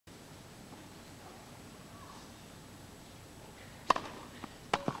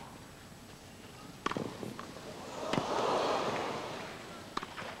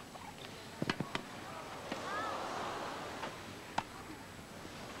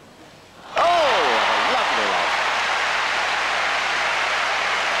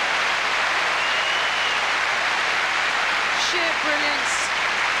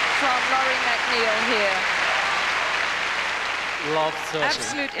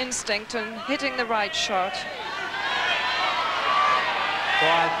absolute instinct and hitting the right shot.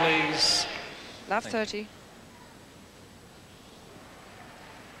 Quiet, please. Love 30.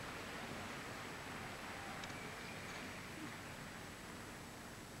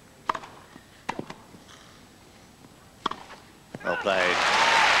 Well played.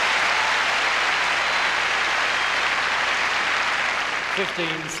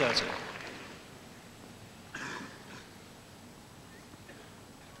 15-30.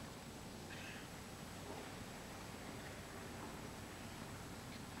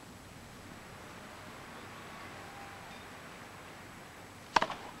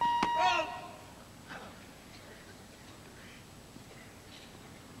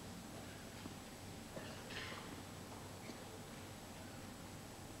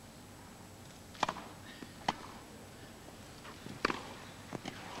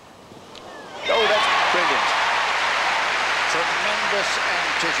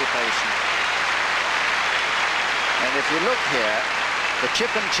 Anticipation. And if you look here, the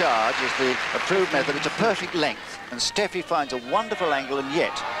chip and charge is the approved method. It's a perfect length, and Steffi finds a wonderful angle, and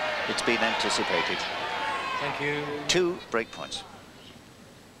yet it's been anticipated. Thank you. 2 break points.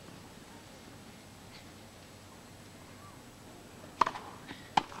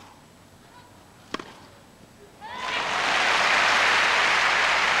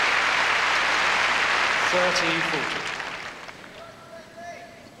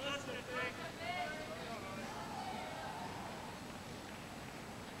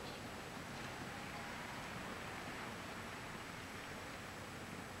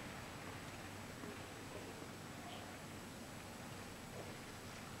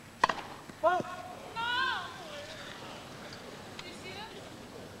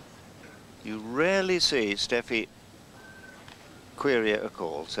 You rarely see Steffi query a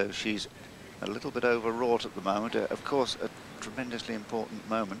call, so she's a little bit overwrought at the moment. Of course, a tremendously important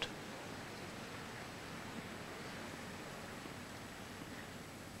moment.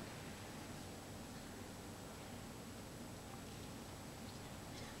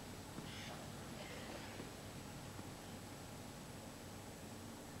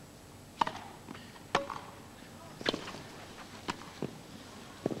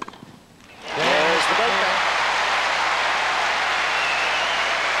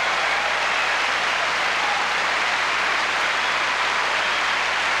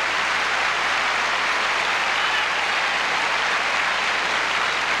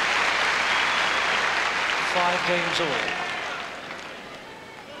 Games all.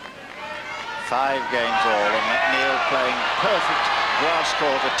 5 games all, and McNeill playing perfect grass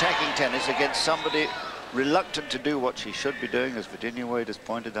court attacking tennis against somebody reluctant to do what she should be doing, as Virginia Wade has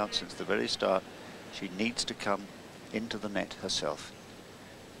pointed out since the very start. She needs to come into the net herself.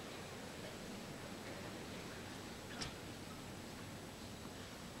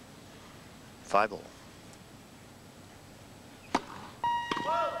 Five all.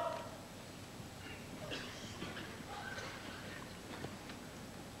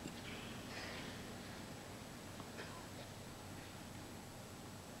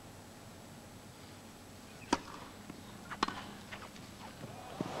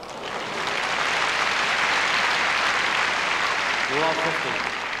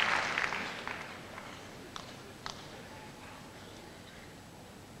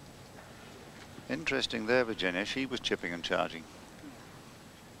 Interesting there, Virginia. She was chipping and charging.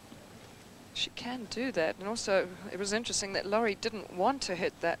 She can do that, and also it was interesting that Laurie didn't want to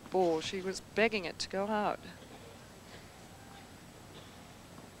hit that ball. She was begging it to go out.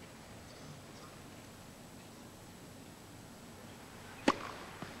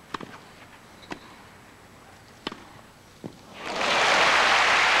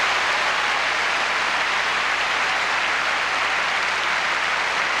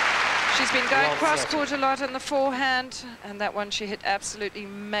 She's been going cross-court a lot in the forehand, and that one she hit absolutely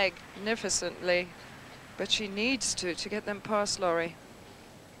magnificently. But she needs to get them past Laurie.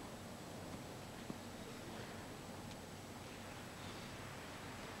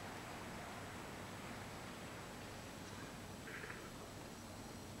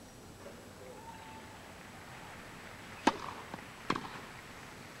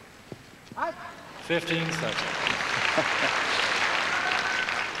 Hi. 15-30.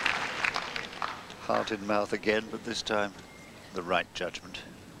 Heart in mouth again, but this time the right judgment.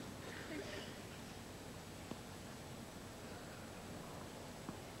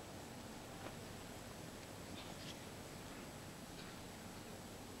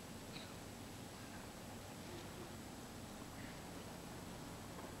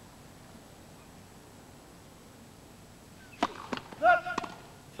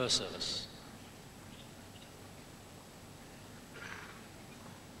 First service.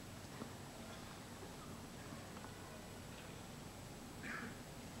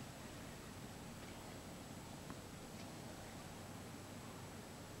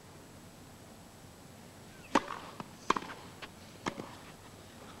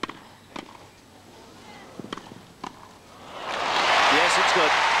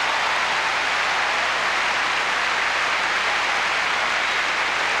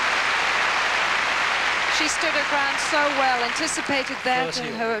 well, anticipated that, 30.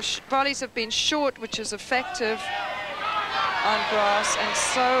 and her volleys have been short, which is effective on grass, and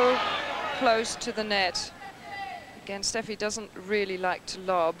so close to the net. Again, Steffi doesn't really like to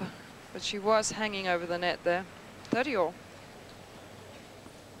lob, but she was hanging over the net there. 30 all.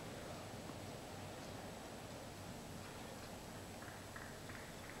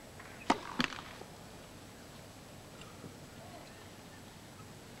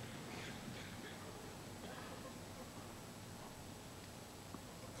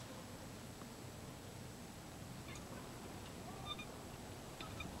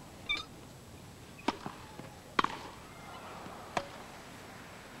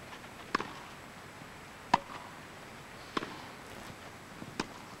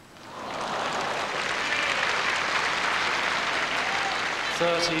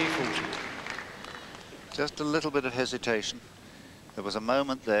 Just a little bit of hesitation. There was a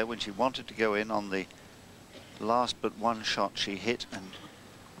moment there when she wanted to go in on the last but one shot she hit and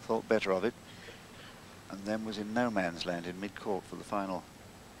thought better of it, and then was in no man's land in mid-court for the final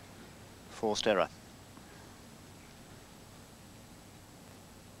forced error.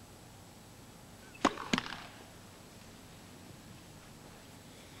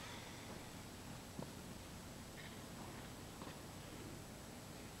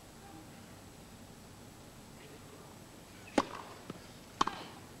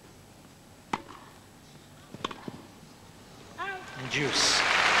 Juice.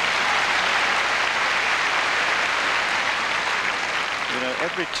 You know,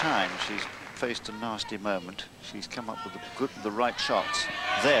 every time she's faced a nasty moment, she's come up with the right shots.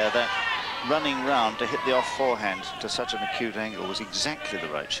 There, that running round to hit the off forehand to such an acute angle was exactly the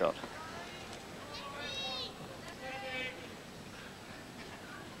right shot.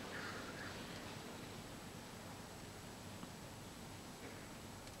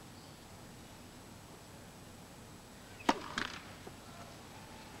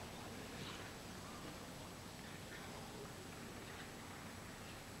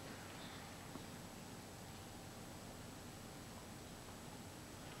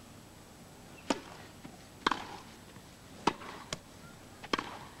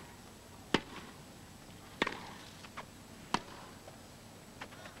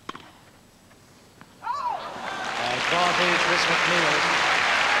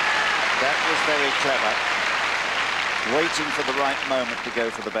 That was very clever. Waiting for the right moment to go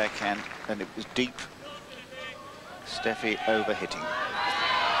for the backhand, and it was deep. Steffi overhitting.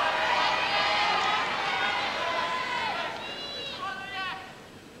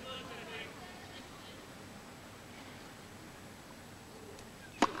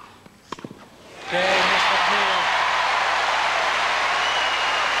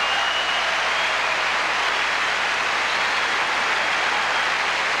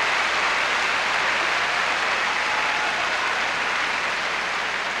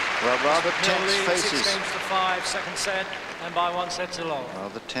 Well, rather tense faces. 6 games to 5, second set, and by 1 set to long.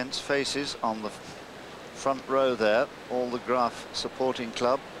 Rather tense faces on the front row there. All the Graf supporting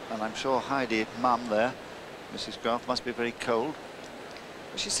club, and I'm sure Heidi, mum there, Mrs. Graf, must be very cold.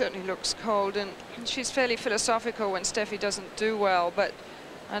 She certainly looks cold, and she's fairly philosophical when Steffi doesn't do well, but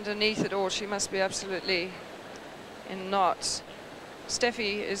underneath it all, she must be absolutely in knots.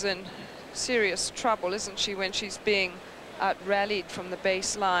 Steffi is in serious trouble, isn't she, when she's being out-rallied from the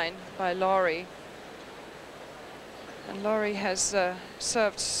baseline by Laurie. And Laurie has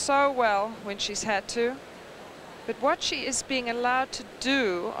served so well when she's had to. But what she is being allowed to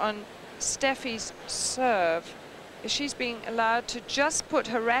do on Steffi's serve is she's being allowed to just put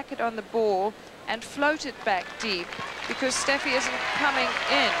her racket on the ball and float it back deep because Steffi isn't coming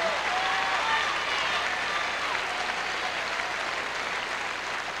in.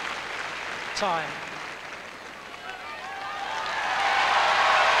 Time.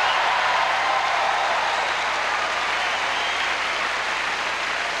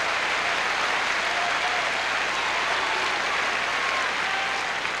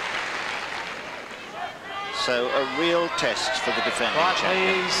 So a real test for the defending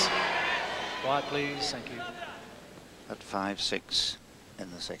champion. Please. Quiet, please. Thank you. At 5-6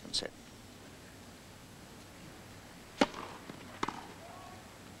 in the second set.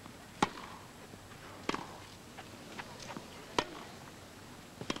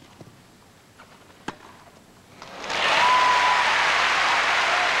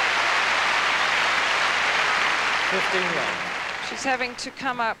 She's having to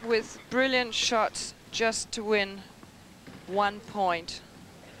come up with brilliant shots just to win 1 point.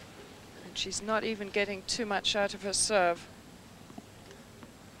 And she's not even getting too much out of her serve.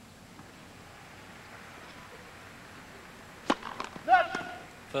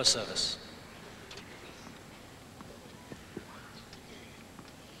 First service.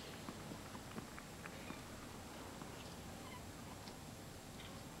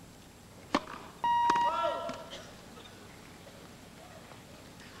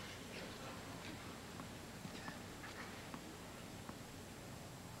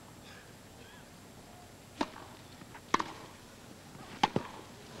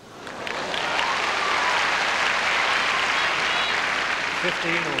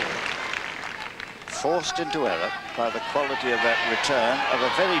 forced into error by the quality of that return of a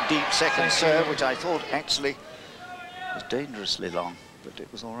very deep second serve, which I thought actually was dangerously long, but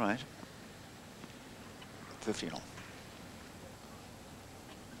it was all right. 15 all.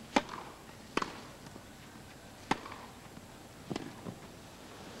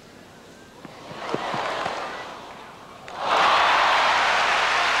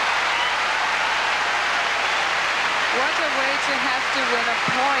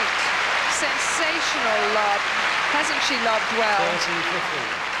 Sensational lob. Hasn't she lobbed well?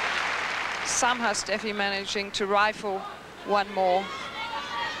 30-50. Somehow Steffi managing to rifle one more.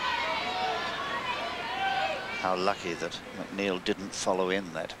 How lucky that McNeill didn't follow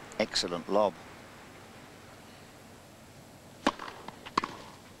in that excellent lob.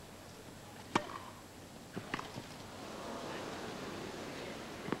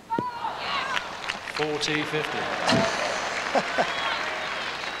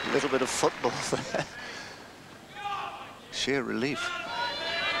 A little bit of football there. Sheer relief.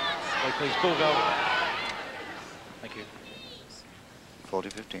 Wait, please, ball goal. Thank you.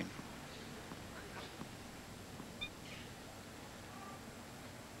 40-15.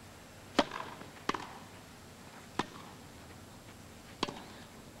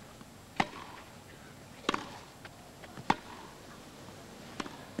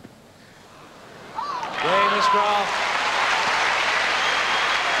 Game is Graf.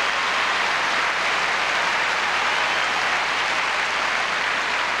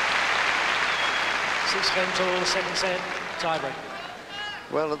 Six-game total, second set, tiebreak.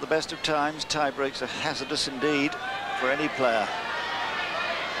 Well, at the best of times, tiebreaks are hazardous indeed for any player.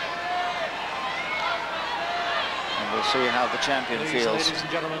 And we'll see how the champion Please, feels ladies and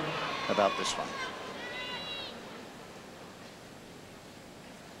gentlemen, about this one.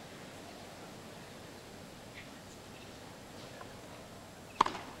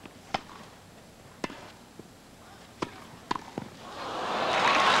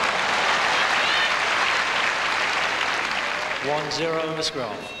 Zero, Miss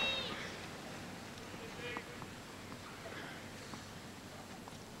Graf.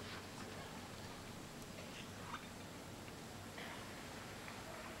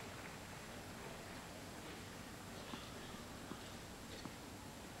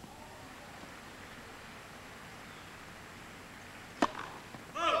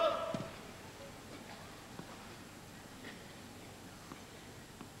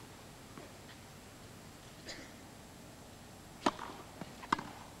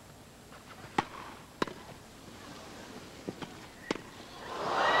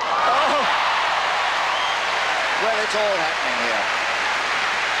 It's all happening here.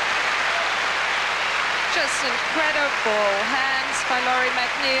 Just incredible hands by Laurie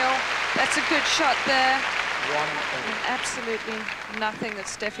McNeill. That's a good shot there. And absolutely nothing that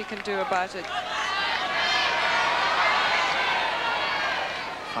Steffi can do about it.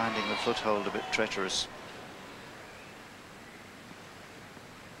 Finding the foothold a bit treacherous.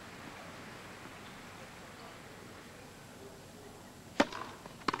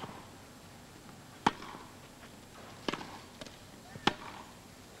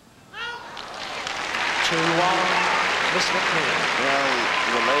 Well,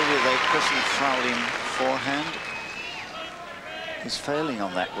 the lady they christened Fraulein forehand is failing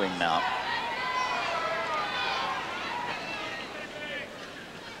on that wing now.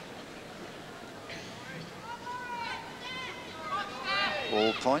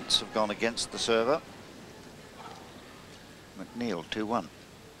 All points have gone against the server. McNeill 2-1.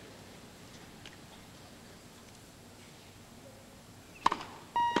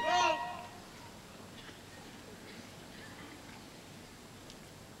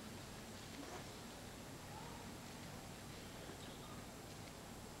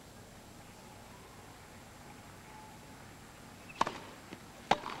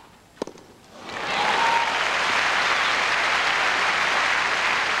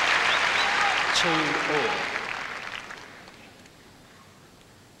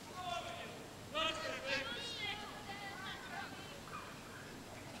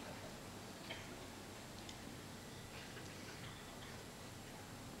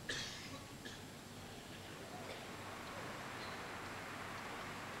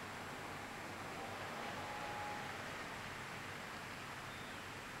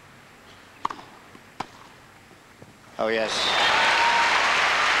 Oh, yes.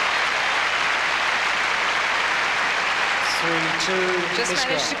 3-2. Just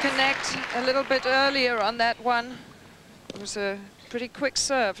managed to connect a little bit earlier on that one. It was a pretty quick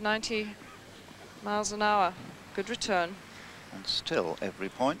serve, 90 miles an hour. Good return. And still, every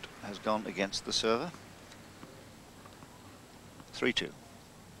point has gone against the server. 3-2.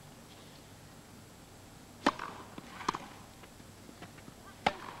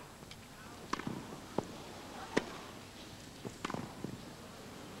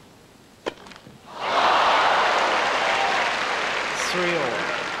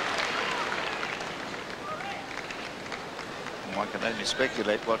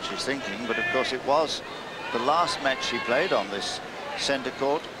 speculate what she's thinking, but of course it was the last match she played on this centre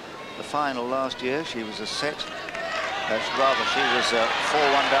court. The final last year, she was a set. Rather, she was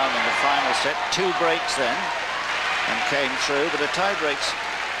 4-1 down in the final set. 2 breaks then, and came through. But a tie break's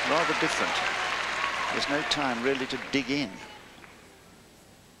rather different. There's no time really to dig in.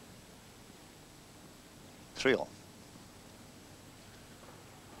 3-all.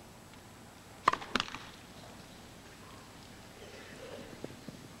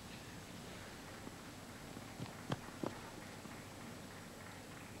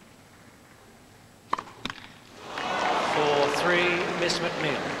 Miss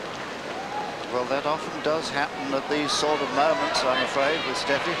McNeill. Well, that often does happen at these sort of moments, I'm afraid, with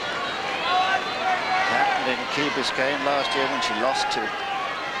Steffi. It happened in Key Biscayne last year when she lost to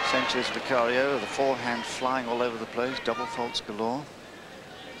Sanchez Vicario. The forehand flying all over the place, double faults galore.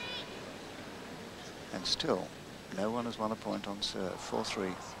 And still, no one has won a point on serve.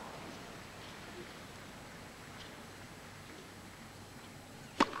 4-3.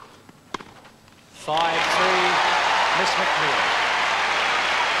 Miss McNeill.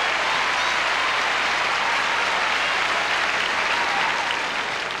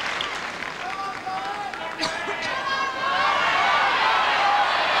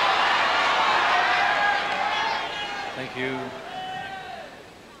 Thank you.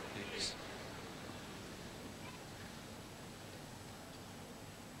 Thanks.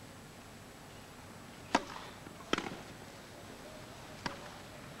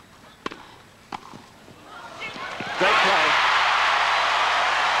 Great play.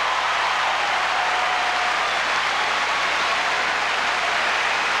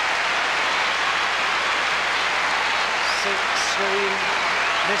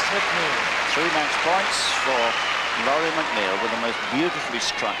 Miss McNeill. 3 match points for Laurie McNeill with the most beautifully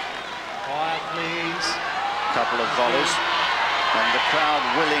struck. Quiet, please. Couple of volleys, and the crowd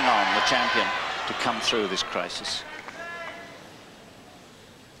willing on the champion to come through this crisis.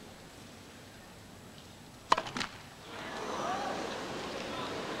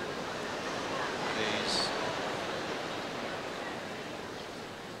 Please.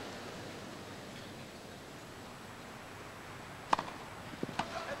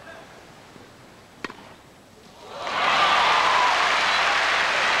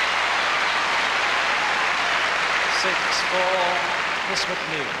 Miss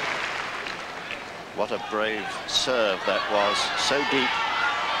McNeill. What a brave serve that was, so deep.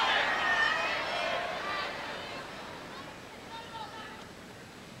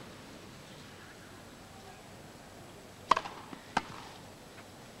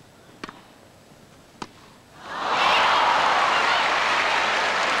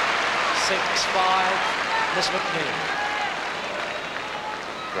 Miss McNeill.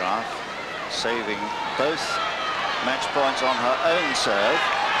 Graf saving both match points on her own serve,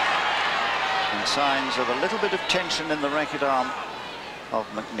 and signs of a little bit of tension in the racket arm of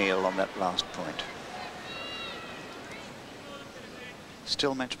McNeill on that last point.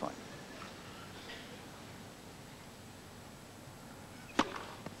 Still match point.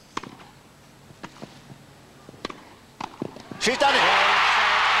 She's done it.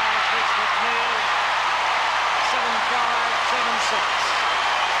 7-5, 7-6.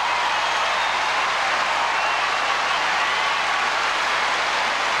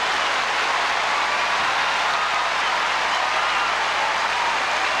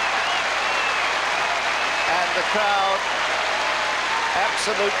 The crowd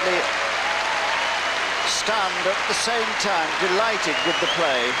absolutely stunned, at the same time delighted with the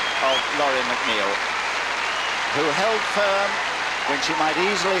play of Laurie McNeill, who held firm when she might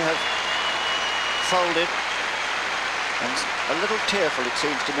easily have folded, and a little tearful it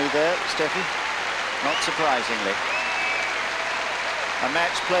seems to me there, Steffi, not surprisingly. A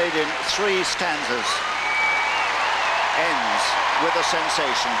match played in 3 stanzas ends with a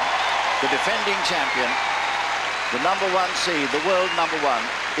sensation. The defending champion, the #1 seed, the world #1,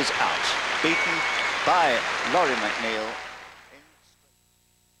 is out, beaten by Laurie McNeill.